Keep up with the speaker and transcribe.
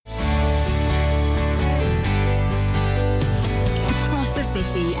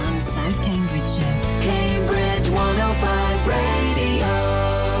City and South Cambridgeshire. Cambridge 105 Radio.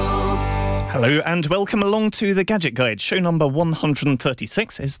 Hello and welcome along to the Gadget Guide. Show number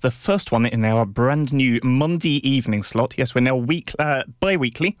 136 is the first one in our brand new Monday evening slot. Yes, we're now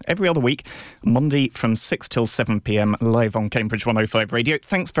bi-weekly, every other week, Monday from 6 till 7 p.m, live on Cambridge 105 Radio.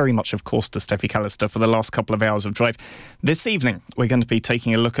 Thanks very much, of course, to Steffi Callister for the last couple of hours of drive. This evening, we're going to be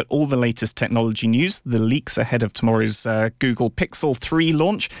taking a look at all the latest technology news, the leaks ahead of tomorrow's Google Pixel 3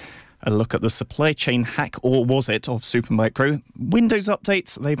 launch, a look at the supply chain hack, or was it, of Supermicro, Windows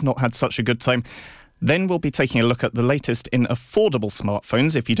updates, they've not had such a good time. Then we'll be taking a look at the latest in affordable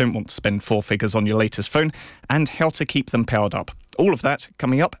smartphones if you don't want to spend four figures on your latest phone, and how to keep them powered up. All of that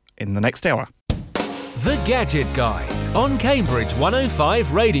coming up in the next hour. The Gadget Guide on Cambridge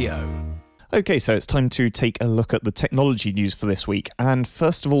 105 Radio. OK, so it's time to take a look at the technology news for this week. And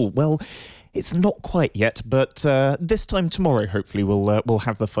first of all, well, it's not quite yet, but this time tomorrow, hopefully, we'll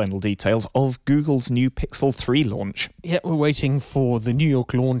have the final details of Google's new Pixel 3 launch. Yeah, we're waiting for the New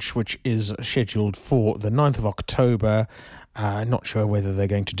York launch, which is scheduled for the 9th of October. Not sure whether they're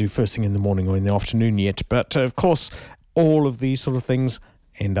going to do first thing in the morning or in the afternoon yet. But, of course, all of these sort of things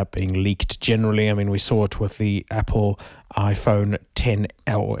end up being leaked generally. I mean, we saw it with the Apple iPhone 10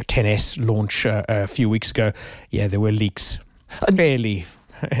 or 10s launch a few weeks ago. Yeah, there were leaks fairly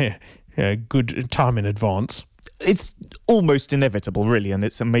good time in advance. It's almost inevitable, really, and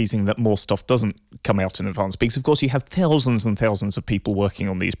it's amazing that more stuff doesn't come out in advance because, of course, you have thousands and thousands of people working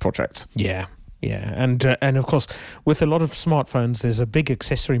on these projects. Yeah, and of course, with a lot of smartphones, there's a big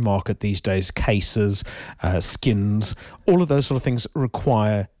accessory market these days, cases, skins, all of those sort of things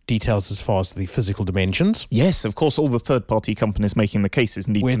require details as far as the physical dimensions. Yes, of course, all the third-party companies making the cases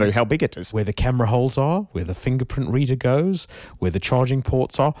need to know how big it is. Where the camera holes are, where the fingerprint reader goes, where the charging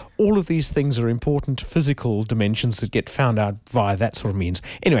ports are. All of these things are important physical dimensions that get found out via that sort of means.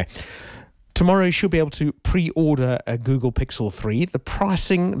 Anyway, tomorrow you should be able to pre-order a Google Pixel 3. The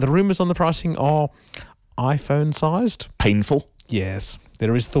pricing, the rumours on the pricing are iPhone-sized. Painful. Yes.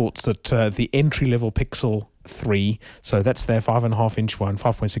 There is thoughts that the entry-level Pixel 3, so that's their 5.5-inch one,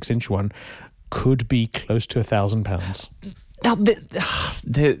 5.6-inch one, could be close to £1,000. Now,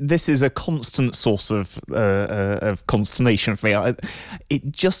 this is a constant source of consternation for me.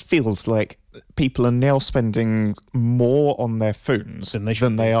 It just feels like people are now spending more on their phones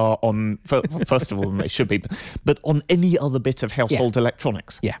than they are on, first of all, than they should be, but on any other bit of household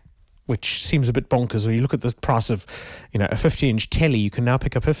electronics. Yeah. Which seems a bit bonkers when you look at the price of, a 50-inch telly. You can now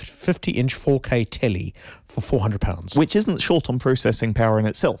pick up a 50-inch 4K telly for £400. Which isn't short on processing power in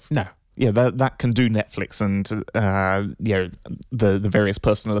itself. No. Yeah, that can do Netflix and the various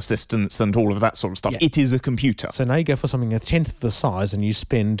personal assistants and all of that sort of stuff. Yeah. It is a computer. So now you go for something a tenth of the size and you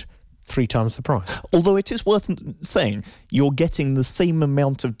spend 3 times the price. Although it is worth saying, you're getting the same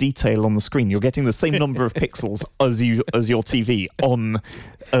amount of detail on the screen. You're getting the same number of pixels as your TV on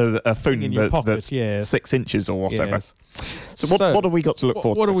a phone in your pocket, that's 6 inches or whatever. Yes. So what have we got to look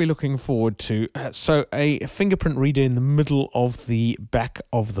forward to? What are we looking forward to? So a fingerprint reader in the middle of the back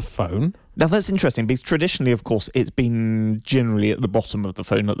of the phone. Now that's interesting because traditionally, of course, it's been generally at the bottom of the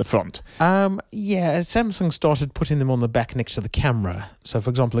phone at the front. Samsung started putting them on the back next to the camera. So, for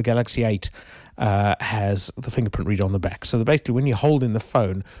example, the Galaxy 8 has the fingerprint reader on the back. So basically, when you hold in the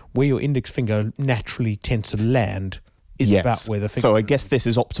phone, where your index finger naturally tends to land is about where the fingerprint. So I guess this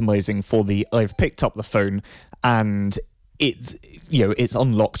is optimizing for I've picked up the phone and it's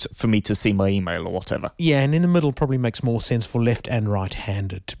unlocked for me to see my email or whatever. Yeah, and in the middle probably makes more sense for left and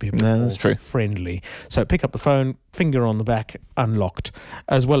right-handed to be a bit more friendly. So pick up the phone, finger on the back, unlocked,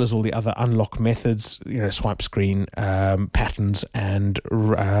 as well as all the other unlock methods, swipe screen, patterns, and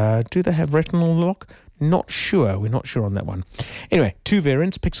do they have retinal lock? Not sure. We're not sure on that one. Anyway, 2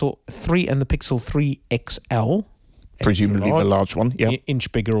 variants, Pixel 3 and the Pixel 3 XL. Presumably the large one, yeah.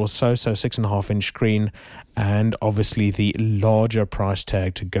 Inch bigger or so 6.5-inch screen, and obviously the larger price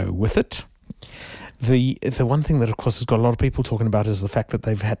tag to go with it. The one thing that, of course, has got a lot of people talking about is the fact that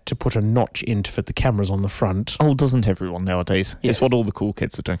they've had to put a notch in to fit the cameras on the front. Oh, doesn't everyone nowadays? Yes. It's what all the cool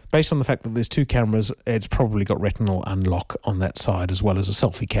kids are doing. Based on the fact that there's 2 cameras, it's probably got retinal unlock on that side as well as a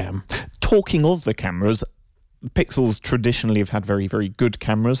selfie cam. Talking of the cameras, Pixels traditionally have had very, very good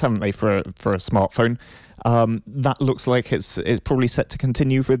cameras, haven't they, for a smartphone? That looks like it's probably set to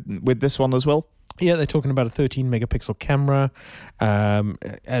continue with this one as well. Yeah, they're talking about a 13-megapixel camera,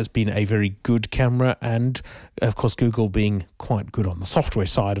 has been a very good camera, and, of course, Google being quite good on the software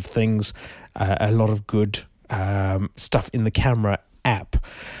side of things, a lot of good stuff in the camera app.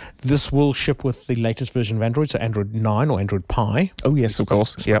 This will ship with the latest version of Android, so Android 9 or Android Pie. Oh, yes, of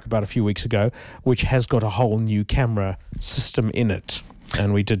course. Spoke about a few weeks ago, which has got a whole new camera system in it.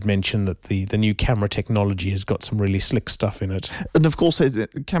 And we did mention that the new camera technology has got some really slick stuff in it. And of course,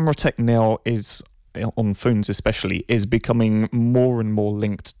 camera tech now is, on phones especially, is becoming more and more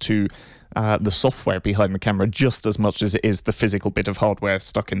linked to the software behind the camera just as much as it is the physical bit of hardware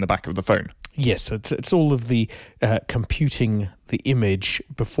stuck in the back of the phone. Yes, it's all of the computing the image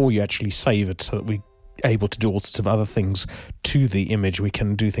before you actually save it, so that we're able to do all sorts of other things to the image. We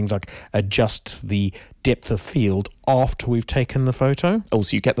can do things like adjust the depth of field after we've taken the photo.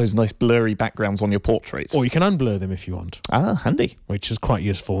 Also, you get those nice blurry backgrounds on your portraits. Or you can unblur them if you want. Ah, handy. Which is quite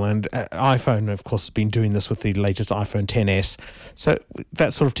useful. And iPhone, of course, has been doing this with the latest iPhone XS. So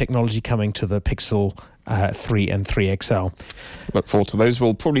that sort of technology coming to the Pixel 3 and 3 XL. Look forward to those.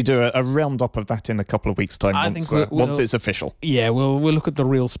 We'll probably do a roundup of that in a couple of weeks' time once it's official. Yeah, we'll look at the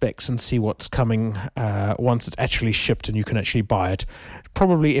real specs and see what's coming once it's actually shipped and you can actually buy it.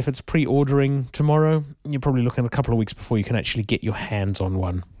 Probably if it's pre-ordering tomorrow, you're probably looking at a couple of weeks before you can actually get your hands on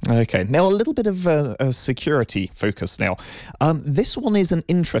one. Okay, now a little bit of a security focus now. This one is an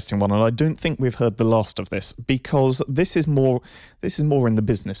interesting one, and I don't think we've heard the last of this, because this is more in the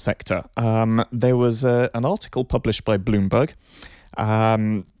business sector. There was an article published by Bloomberg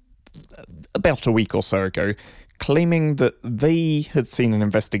about a week or so ago, claiming that they had seen an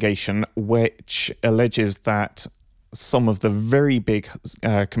investigation which alleges that some of the very big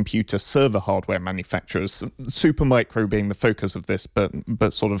computer server hardware manufacturers, Supermicro being the focus of this,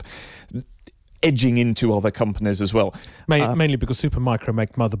 but sort of edging into other companies as well. Mainly because Supermicro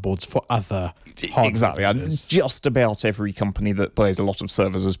make motherboards for other hardware. Exactly. Just about every company that buys a lot of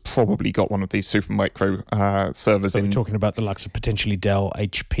servers has probably got one of these Supermicro servers. So we're talking about the likes of potentially Dell,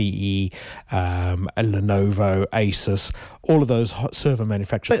 HPE, Lenovo, Asus. All of those server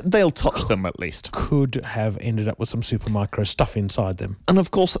manufacturers. They'll touch them at least. Could have ended up with some Supermicro stuff inside them. And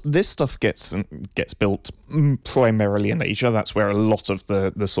of course, this stuff gets built primarily in Asia. That's where a lot of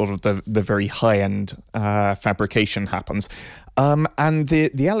the sort of the very high-end fabrication happens. And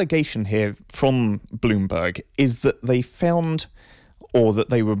the allegation here from Bloomberg is that they found, or that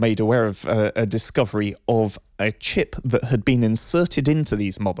they were made aware of, a discovery of a chip that had been inserted into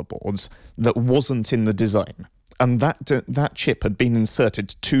these motherboards that wasn't in the design. And that chip had been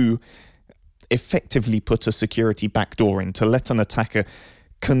inserted to effectively put a security backdoor in, to let an attacker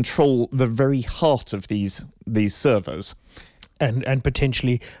control the very heart of these servers. And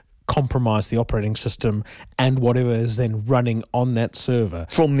potentially compromise the operating system and whatever is then running on that server.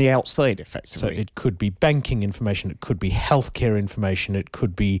 From the outside, effectively. So it could be banking information, it could be healthcare information, it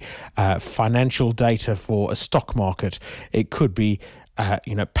could be financial data for a stock market, it could be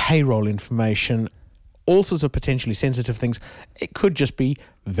payroll information, all sorts of potentially sensitive things. It could just be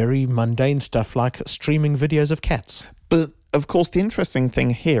very mundane stuff like streaming videos of cats. But of course, the interesting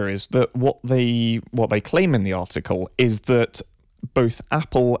thing here is that what they claim in the article is that both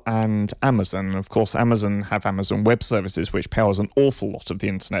Apple and Amazon, of course, Amazon have Amazon Web Services, which powers an awful lot of the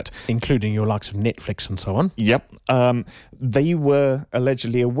internet. Including your likes of Netflix and so on. Yep. They were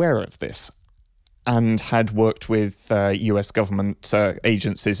allegedly aware of this and had worked with US government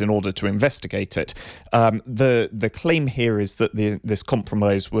agencies in order to investigate it. The claim here is that this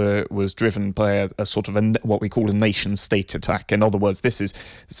compromise was driven by a sort of what we call a nation-state attack. In other words, this is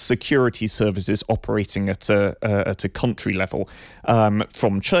security services operating at a country level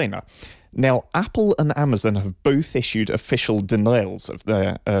from China. Now, Apple and Amazon have both issued official denials of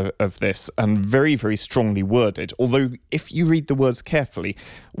this, and very, very strongly worded. Although, if you read the words carefully,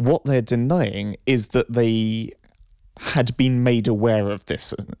 what they're denying is that they had been made aware of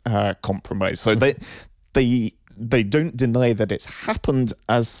this compromise. So they don't deny that it's happened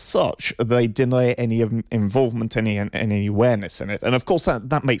as such. They deny any involvement, any awareness in it. And of course,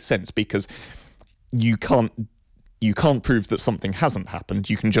 that makes sense, because you can't prove that something hasn't happened.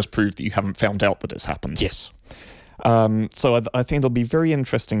 You can just prove that you haven't found out that it's happened. Yes. So I think it'll be very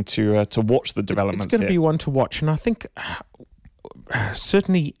interesting to watch the developments. It's going to be one to watch, and I think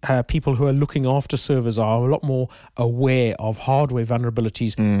certainly people who are looking after servers are a lot more aware of hardware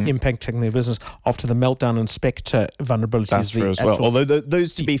vulnerabilities impacting their business after the Meltdown and Spectre vulnerabilities. That's true as well. Although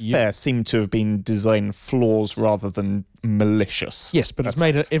those, to be fair, seem to have been design flaws rather than malicious. Yes, but it's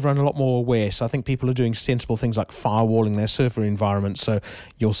made everyone a lot more aware. So I think people are doing sensible things like firewalling their server environment, so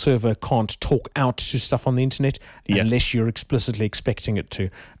your server can't talk out to stuff on the internet unless you're explicitly expecting it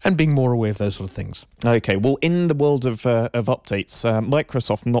to, and being more aware of those sort of things. Okay, well, in the world of updates,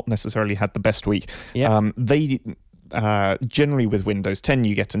 Microsoft not necessarily had the best week. Yep. They generally with Windows 10,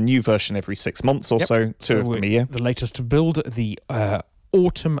 you get a new version every 6 months or so, two of them a year. The latest to build, the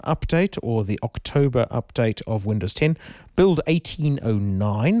autumn update or the October update of Windows 10, build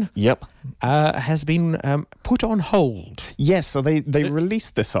 1809, Yep. has been put on hold. Yes, so they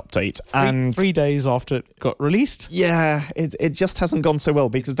released this update, and 3 days after it got released. yeah, it just hasn't gone so well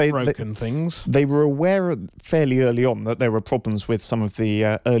because they Things. They were aware fairly early on that there were problems with some of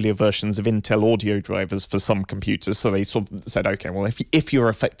the earlier versions of Intel audio drivers for some computers, so they sort of said, okay, well, if you're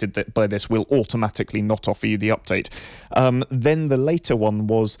affected by this, we'll automatically not offer you the update. Then the later one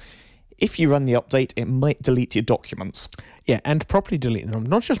was, if you run the update, it might delete your documents. Yeah, and properly delete them.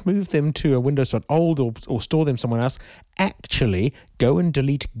 Not just move them to a Windows.old or store them somewhere else. Actually, go and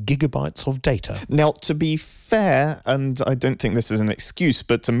delete gigabytes of data. Now, to be fair, and I don't think this is an excuse,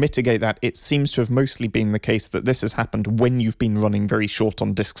 but to mitigate that, it seems to have mostly been the case that this has happened when you've been running very short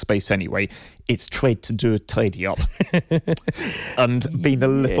on disk space anyway. It's tried to do a tidy up and been a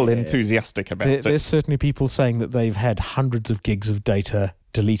little enthusiastic about it. There's certainly people saying that they've had hundreds of gigs of data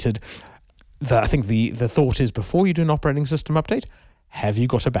deleted. I think the thought is, before you do an operating system update, have you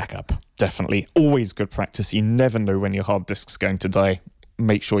got a backup? Definitely. Always good practice. You never know when your hard disk's going to die.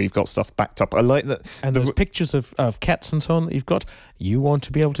 Make sure you've got stuff backed up. I like that. And those pictures of cats and so on that you've got, you want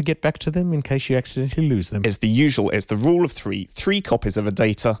to be able to get back to them in case you accidentally lose them. It's the rule of three. 3 copies of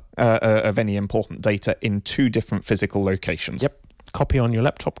of any important data in 2 different physical locations. Yep. Copy on your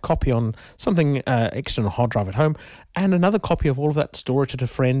laptop, copy on something external hard drive at home, and another copy of all of that. Store it at a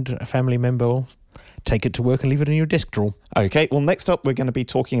friend, a family member, or take it to work and leave it in your desk drawer. Okay, well, next up, we're going to be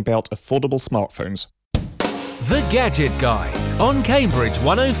talking about affordable smartphones. The Gadget Guy on Cambridge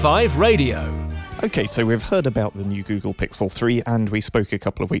 105 Radio. Okay, so we've heard about the new Google Pixel 3, and we spoke a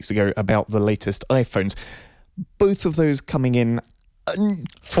couple of weeks ago about the latest iPhones. Both of those coming in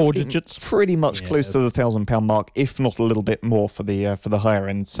 4 digits, pretty much close to the £1,000 mark, if not a little bit more for the higher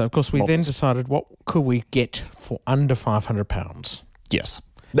end. So of course we then decided, what could we get for under £500? Yes.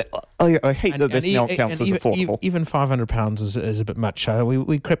 I hate that this now counts as affordable. Even £500 is a bit much.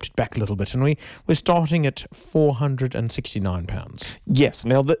 We crept it back a little bit, and we're starting at £469. Yes.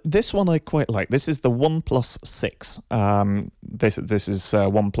 Now this one I quite like. This is the OnePlus 6. This is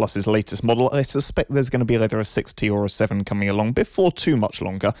OnePlus's latest model. I suspect there's going to be either a 6T or a 7 coming along before too much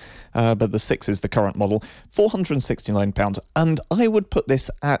longer. But the 6 is the current model. £469, and I would put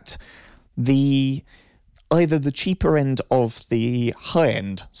this at either the cheaper end of the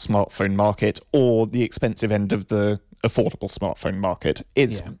high-end smartphone market or the expensive end of the affordable smartphone market.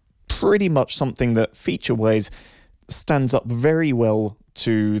 It's pretty much something that feature-wise stands up very well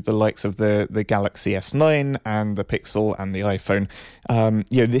to the likes of the Galaxy S9 and the Pixel and the iPhone.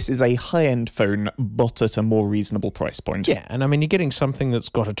 This is a high-end phone, but at a more reasonable price point. Yeah, and I mean, you're getting something that's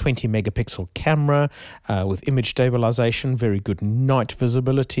got a 20-megapixel camera with image stabilization, very good night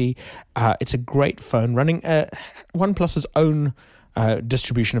visibility. It's a great phone running OnePlus's own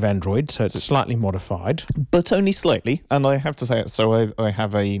distribution of Android, so it's slightly modified. But only slightly, and I have to say, so I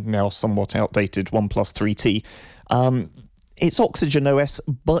have a now somewhat outdated OnePlus 3T. It's Oxygen OS,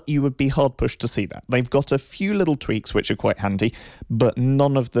 but you would be hard-pushed to see that. They've got a few little tweaks which are quite handy, but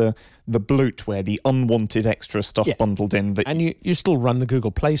none of the bloatware, the unwanted extra stuff bundled in. And you still run the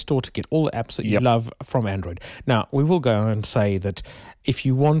Google Play Store to get all the apps that you love from Android. Now, we will go and say that if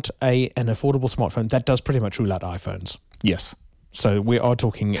you want an affordable smartphone, that does pretty much rule out iPhones. Yes. So we are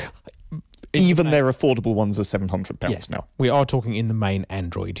talking... Even their affordable ones are £700 now. We are talking in the main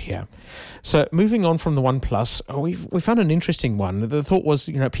Android here. So moving on from the OnePlus, we found an interesting one. The thought was,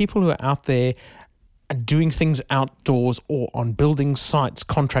 people who are out there doing things outdoors or on building sites,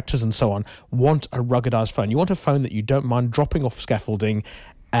 contractors and so on, want a ruggedized phone. You want a phone that you don't mind dropping off scaffolding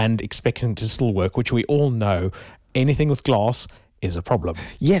and expecting to still work, which we all know anything with glass is a problem.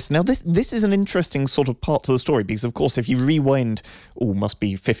 Yes, now this is an interesting sort of part to the story, because of course if you rewind, must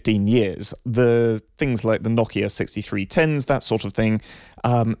be 15 years, the things like the Nokia 6310s, that sort of thing,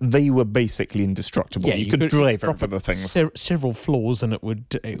 they were basically indestructible. Yeah, you could drive over the things. Several floors and it would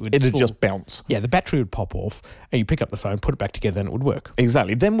just bounce. Yeah, the battery would pop off and you pick up the phone, put it back together and it would work.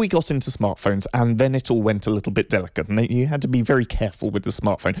 Exactly. Then we got into smartphones and then it all went a little bit delicate and you had to be very careful with the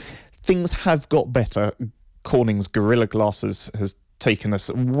smartphone. Things have got better. Corning's Gorilla Glass has taken us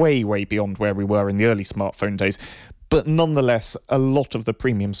way, way beyond where we were in the early smartphone days. But nonetheless, a lot of the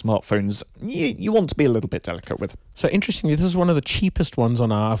premium smartphones you want to be a little bit delicate with. So interestingly, this is one of the cheapest ones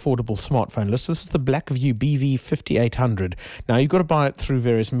on our affordable smartphone list. This is the Blackview BV5800. Now, you've got to buy it through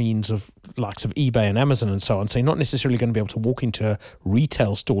various means of likes of eBay and Amazon and so on. So you're not necessarily going to be able to walk into a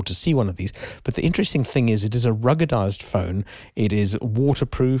retail store to see one of these. But the interesting thing is it is a ruggedized phone. It is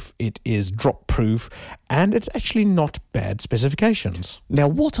waterproof. It is drop-proof. And it's actually not bad specifications. Now,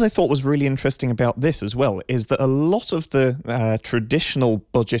 what I thought was really interesting about this as well is that a lot of the traditional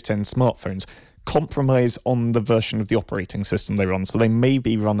budget-end smartphones compromise on the version of the operating system they run. So they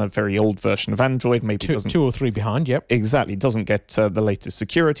maybe run a very old version of Android, maybe doesn't... 2 or 3 behind, yep. Exactly, doesn't get the latest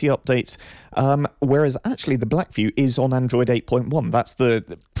security updates. Whereas actually the Blackview is on Android 8.1. That's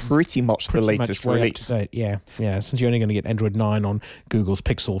pretty much the latest release. Yeah, since you're only going to get Android 9 on Google's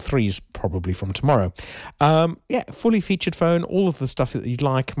Pixel 3s probably from tomorrow. Fully featured phone, all of the stuff that you'd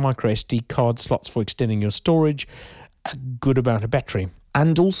like, micro SD card slots for extending your storage, a good amount of battery.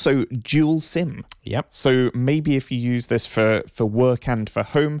 And also dual SIM. Yep. So maybe if you use this for work and for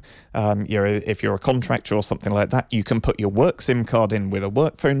home, if you're a contractor or something like that, you can put your work SIM card in with a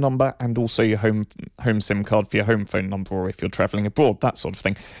work phone number and also your home SIM card for your home phone number, or if you're travelling abroad, that sort of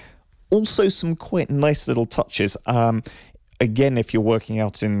thing. Also some quite nice little touches. Again, if you're working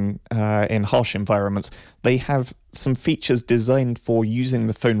out in harsh environments, they have some features designed for using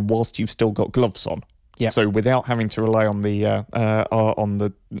the phone whilst you've still got gloves on. Yeah. So without having to rely on the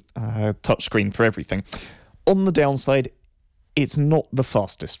touchscreen for everything. On the downside, it's not the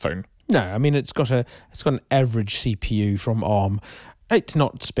fastest phone. No, I mean it's got an average CPU from ARM. It's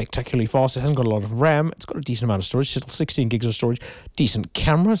not spectacularly fast. It hasn't got a lot of RAM. It's got a decent amount of storage, 16 gigs of storage. Decent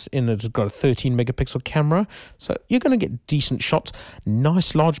cameras in it. It's got a 13 megapixel camera, so you're going to get decent shots.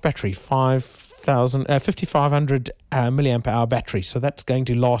 Nice large battery, 5500 milliamp hour battery. So that's going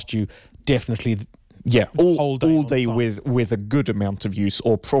to last you definitely. Yeah, all day time. with a good amount of use,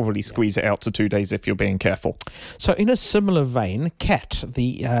 or probably squeeze it out to 2 days if you're being careful. So in a similar vein, CAT,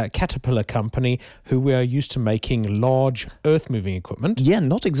 the Caterpillar company, who we are used to making large earth-moving equipment. Yeah,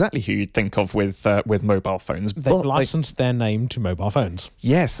 not exactly who you'd think of with mobile phones. They've licensed their name to mobile phones.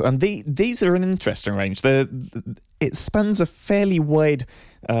 Yes, and these are an interesting range. It spans a fairly wide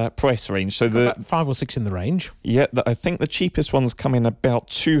price range. So about 5 or 6 in the range. Yeah, I think the cheapest ones come in about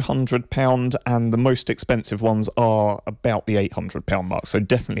 £200, and the most expensive ones are about the £800 mark. So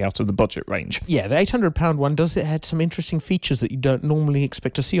definitely out of the budget range. Yeah, the £800 one does add some interesting features that you don't normally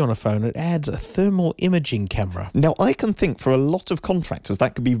expect to see on a phone. It adds a thermal imaging camera. Now, I can think for a lot of contractors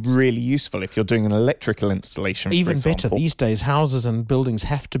that could be really useful if you're doing an electrical installation. Even better, these days houses and buildings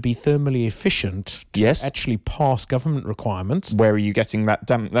have to be thermally efficient to actually pass government requirements. Where are you getting that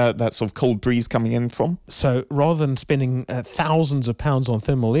that sort of cold breeze coming in from? So rather than spending thousands of pounds on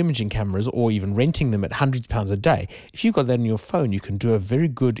thermal imaging cameras, or even renting them at hundreds of pounds a day, if you've got that on your phone, you can do a very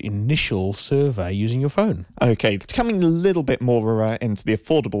good initial survey using your phone. Okay, coming a little bit more into the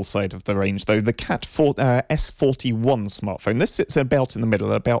affordable side of the range, though, the CAT S41 smartphone. This sits about in the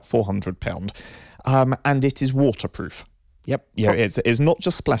middle at about £400, and it is waterproof. Yep. Yeah, it's not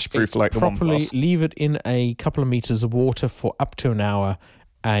just splash-proof like the OnePlus. Properly leave it in a couple of meters of water for up to an hour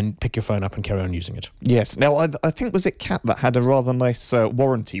and pick your phone up and carry on using it. Yes. Now, I think, was it CAT that had a rather nice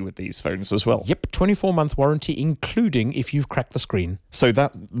warranty with these phones as well? Yep, 24-month warranty, including if you've cracked the screen. So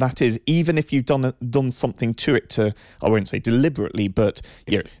that is, even if you've done something to it to, I won't say deliberately, but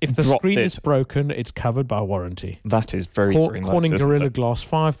if the screen is broken, it's covered by warranty. That is very nice. Corning Gorilla Glass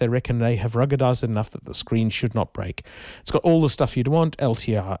 5, they reckon they have ruggedized enough that the screen should not break. It's got all the stuff you'd want,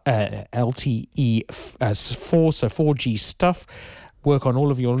 LTE4, so 4G stuff. Work on all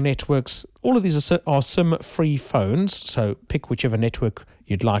of your networks. All of these are SIM-free phones, so pick whichever network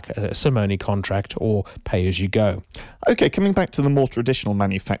you'd like, a SIM-only contract or pay-as-you-go. Okay, coming back to the more traditional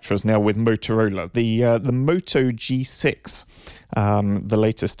manufacturers now with Motorola, the Moto G6, the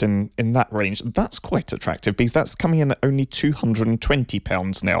latest in that range, that's quite attractive because that's coming in at only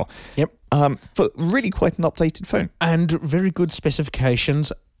 £220 now. Yep. For really quite an updated phone. And very good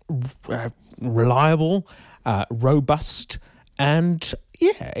specifications, reliable, robust, and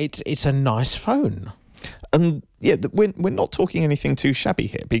yeah, it's a nice phone. And yeah, we're not talking anything too shabby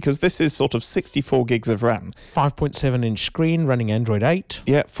here because this is sort of 64 gigs of RAM. 5.7-inch screen running Android 8.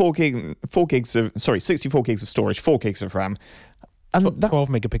 Yeah, 64 gigs of storage, 4 gigs of RAM. And 12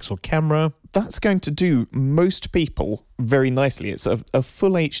 megapixel camera. That's going to do most people very nicely. It's a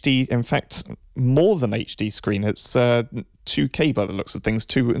full HD, in fact, more than HD screen. It's 2K by the looks of things,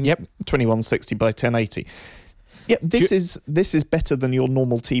 2160 by 1080. Yeah, this is better than your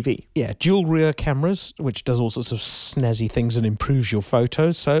normal TV. Yeah, dual rear cameras, which does all sorts of snazzy things and improves your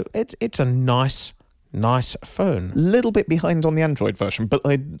photos. So it's a nice nice phone. Little bit behind on the Android version, but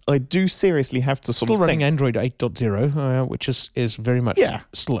I do seriously have to sort Still of running think. Android 8.0, which is very much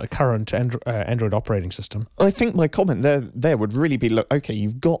still a current Android operating system. I think my comment there would really be, look, okay,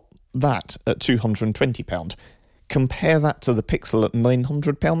 you've got that at £220. Compare that to the Pixel at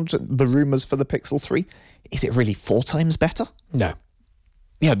 £900, the rumours for the Pixel 3. Is it really 4 times better? No.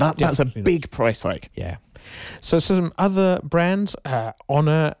 Yeah, that's a Definitely not. big price hike. Yeah. So some other brands,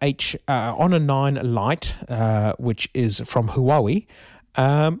 Honor 9 Lite, which is from Huawei.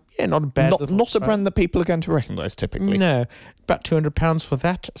 Not a bad. Not a brand that people are going to recognise typically. No, about £200 for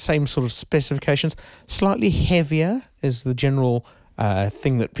that. Same sort of specifications. Slightly heavier is the general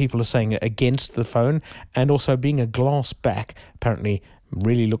thing that people are saying against the phone, and also being a glass back apparently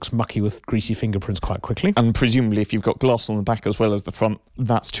really looks mucky with greasy fingerprints quite quickly. And presumably if you've got glass on the back as well as the front,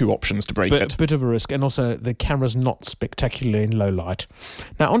 that's 2 options to break it. Bit of a risk, and also the camera's not spectacular in low light.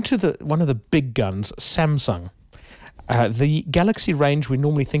 Now onto one of the big guns, Samsung. The Galaxy range, we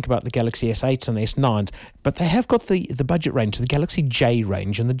normally think about the Galaxy S8s and S9s, but they have got the budget range, the Galaxy J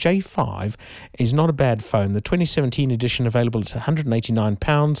range, and the J5 is not a bad phone. The 2017 edition available at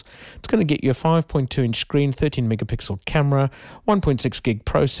 £189. It's going to get you a 5.2-inch screen, 13-megapixel camera, 1.6 gig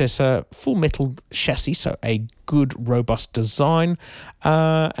processor, full metal chassis, so a good, robust design.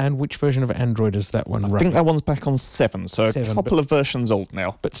 And which version of Android is that one running? I think that one's back on 7, so a couple of versions old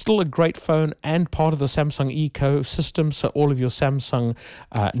now. But still a great phone and part of the Samsung ecosystem, so all of your Samsung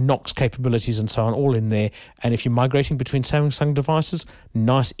Knox capabilities and so on, all in there. And if you're migrating between Samsung devices,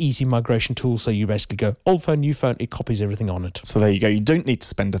 nice, easy migration tool, so you basically go old phone, new phone, it copies everything on it. So there you go. You don't need to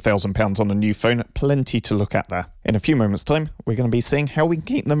spend £1,000 on a new phone. Plenty to look at there. In a few moments' time, we're going to be seeing how we can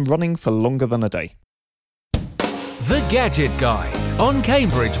keep them running for longer than a day. The Gadget Guy on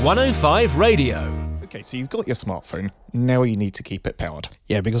Cambridge 105 Radio. Okay, so you've got your smartphone. Now you need to keep it powered.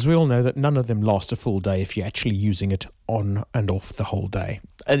 Yeah, because we all know that none of them last a full day if you're actually using it on and off the whole day.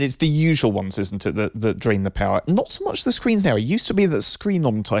 And it's the usual ones, isn't it, that drain the power. Not so much the screens now. It used to be that screen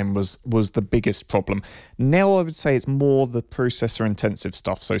on time was the biggest problem. Now I would say it's more the processor-intensive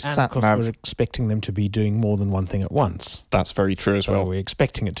stuff. So And of course, sat-nav, we're expecting them to be doing more than one thing at once. that's very true as So well. we're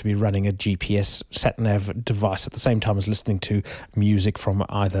expecting it to be running a GPS sat-nav device at the same time as listening to music from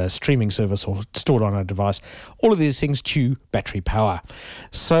either a streaming service or stored on a device. All of these things chew battery power.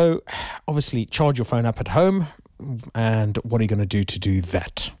 So obviously charge your phone up at home. And what are you going to do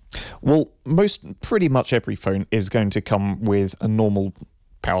that? Well, pretty much every phone is going to come with a normal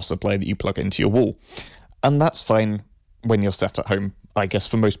power supply that you plug into your wall. And that's fine when you're sat at home. I guess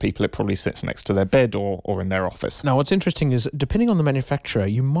for most people, it probably sits next to their bed or in their office. Now, what's interesting is, depending on the manufacturer,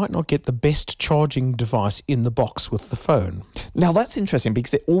 you might not get the best charging device in the box with the phone. Now, that's interesting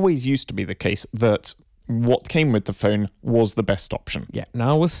because it always used to be the case that what came with the phone was the best option. Yeah.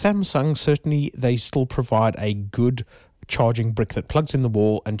 Now, with Samsung, certainly they still provide a good charging brick that plugs in the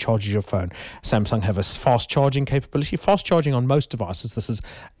wall and charges your phone. Samsung have a fast charging capability. Fast charging on most devices, this is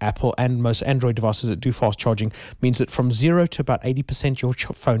Apple and most Android devices that do fast charging, means that from 0 to about 80% your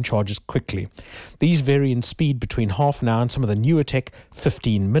phone charges quickly. These vary in speed between half an hour and some of the newer tech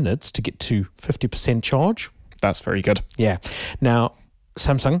 15 minutes to get to 50% charge. That's very good. Yeah. Now,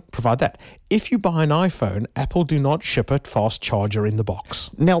 Samsung provide that. If you buy an iPhone, Apple do not ship a fast charger in the box.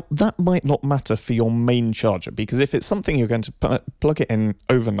 Now, that might not matter for your main charger, because if it's something you're going to plug it in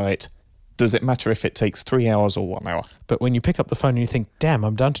overnight, does it matter if it takes 3 hours or 1 hour? But when you pick up the phone and you think, damn,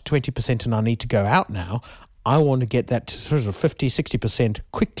 I'm down to 20% and I need to go out now, I want to get that to sort of 50, 60%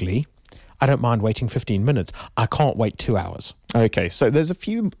 quickly. I don't mind waiting 15 minutes. I can't wait 2 hours. Okay, so there's a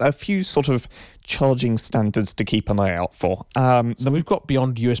few sort of charging standards to keep an eye out for. So we've got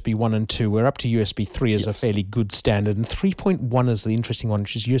beyond USB 1 and 2. We're up to USB 3 as a fairly good standard. And 3.1 is the interesting one,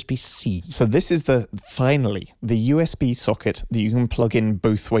 which is USB-C. So this is finally the USB socket that you can plug in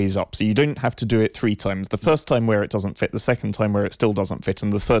both ways up. So you don't have to do it 3 times. The first time where it doesn't fit, the second time where it still doesn't fit,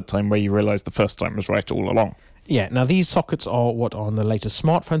 and the third time where you realise the first time was right all along. Yeah, now these sockets are what are on the latest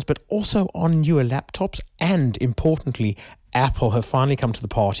smartphones, but also on newer laptops. And importantly, Apple have finally come to the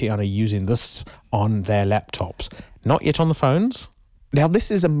party and are using this on their laptops. Not yet on the phones. Now,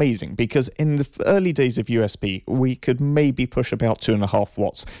 this is amazing because in the early days of USB, we could maybe push about 2.5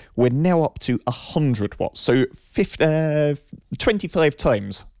 watts. We're now up to 100 watts, so 25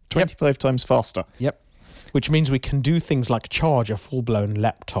 times. 25 times faster. Yep. Which means we can do things like charge a full-blown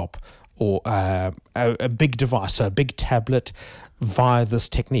laptop or a big device, a big tablet, via this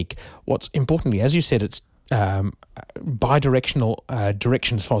technique. What's importantly, as you said, it's bi-directional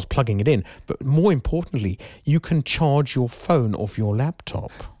direction as far as plugging it in. But more importantly, you can charge your phone off your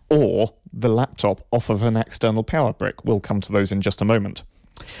laptop. Or the laptop off of an external power brick. We'll come to those in just a moment.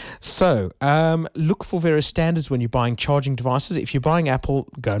 So, look for various standards when you're buying charging devices. If you're buying Apple,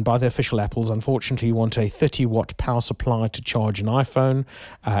 go and buy the official Apples. Unfortunately, you want a 30-watt power supply to charge an iPhone.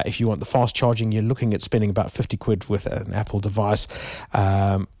 If you want the fast charging, you're looking at spending about 50 quid with an Apple device.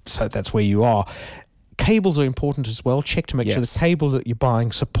 So that's where you are. Cables are important as well. Check to make sure the cable that you're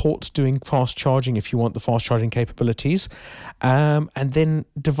buying supports doing fast charging if you want the fast charging capabilities. And then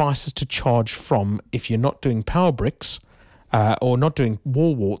devices to charge from. If you're not doing power bricks, or not doing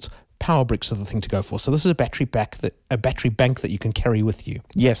wall warts, power bricks are the thing to go for. So this is a battery bank that you can carry with you.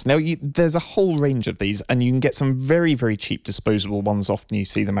 Yes. Now, there's a whole range of these, and you can get some very, very cheap disposable ones. Often you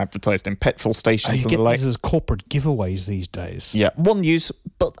see them advertised in petrol stations and the like. These as corporate giveaways these days. Yeah, one use,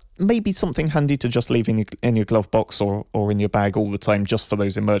 but maybe something handy to just leave in your glove box or in your bag all the time, just for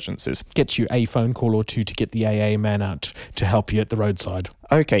those emergencies. Gets you a phone call or two to get the AA man out to help you at the roadside.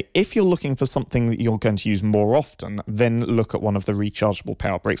 Okay, if you're looking for something that you're going to use more often, then look at one of the rechargeable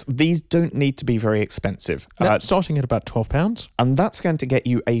power bricks. These don't need to be very expensive. Starting at about £12. And that's going to get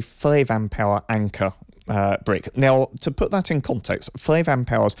you a 5 amp hour Anker brick. Now, to put that in context, 5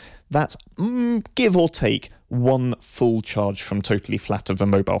 amp hours, that's give or take one full charge from totally flat of a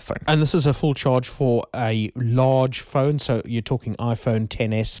mobile phone. And this is a full charge for a large phone. So you're talking iPhone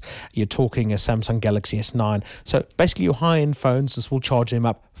XS, you're talking a Samsung Galaxy S9. So basically your high-end phones, this will charge them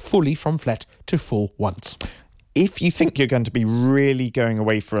up fully from flat to full once. If you think you're going to be really going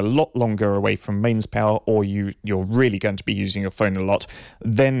away for a lot longer away from mains power, or you're really going to be using your phone a lot,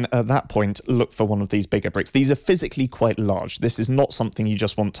 then at that point, look for one of these bigger bricks. These are physically quite large. This is not something you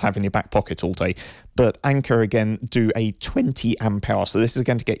just want to have in your back pocket all day. But Anker, again, do a 20 amp hour. So this is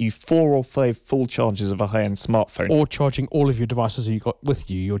going to get you 4 or 5 full charges of a high-end smartphone. Or charging all of your devices that you got with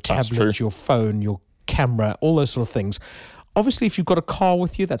you, your tablet, your phone, your camera, all those sort of things. Obviously, if you've got a car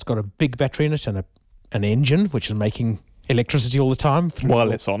with you that's got a big battery in it and an engine which is making electricity all the time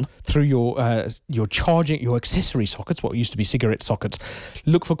it's on through your charging, your accessory sockets, what used to be cigarette sockets,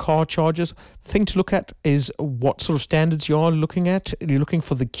 look for car chargers. Thing to look at is what sort of standards you are looking at. You're looking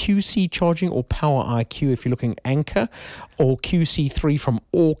for the QC charging or Power IQ if you're looking Anker, or QC3 from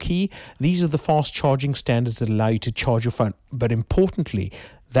Orkey. These are the fast charging standards that allow you to charge your phone. But importantly,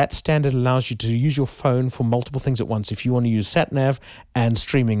 that standard allows you to use your phone for multiple things at once. If you want to use SatNav and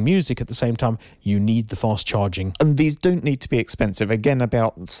streaming music at the same time, you need the fast charging. And these don't need to be expensive. Again,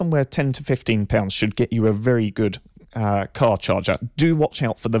 about somewhere £10 to £15 should get you a very good car charger. Do watch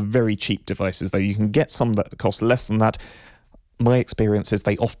out for the very cheap devices, though. You can get some that cost less than that. My experience is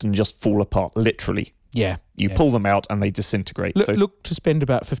they often just fall apart, literally. Yeah. You pull them out and they disintegrate. Look to spend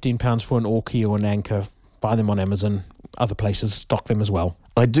about £15 for an Orkey or an Anker. Buy them on Amazon. Other places stock them as well.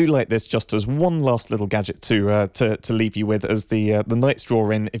 I do like this just as one last little gadget to leave you with as the night's draw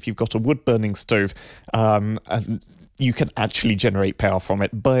in. If you've got a wood-burning stove, you can actually generate power from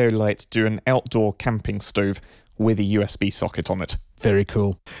it. BioLite do an outdoor camping stove with a USB socket on it. Very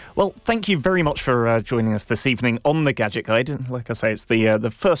cool. Well, thank you very much for joining us this evening on the Gadget Guide. Like I say, it's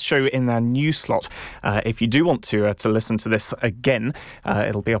the first show in our new slot. If you do want to listen to this again,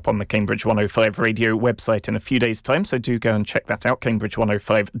 it'll be up on the Cambridge 105 radio website in a few days' time, so do go and check that out,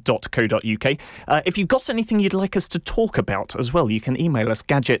 cambridge105.co.uk. If you've got anything you'd like us to talk about as well, you can email us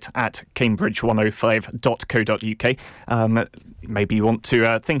gadget@cambridge105.co.uk. Maybe you want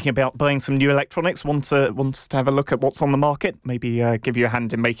to, thinking about buying some new electronics, want us to have a look at what's on the market, maybe give you a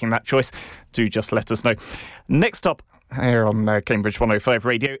hand in making that choice, do just let us know. Next up here on Cambridge 105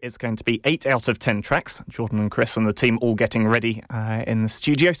 Radio, it's going to be 8 out of 10 tracks. Jordan and Chris and the team all getting ready in the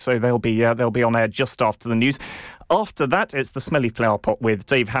studio, so they'll be on air just after the news. After that, it's the Smelly Flower Pot with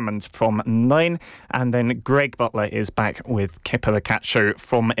Dave Hammond from 9, and then Greg Butler is back with Kipper the Cat Show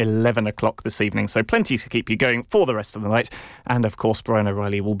from 11 o'clock this evening. So plenty to keep you going for the rest of the night. And of course, Brian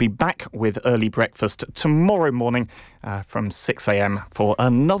O'Reilly will be back with Early Breakfast tomorrow morning from 6 a.m. for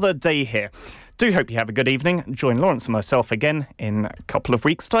another day here. Do hope you have a good evening. Join Lawrence and myself again in a couple of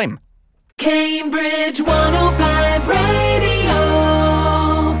weeks' time. Cambridge 105 Radio.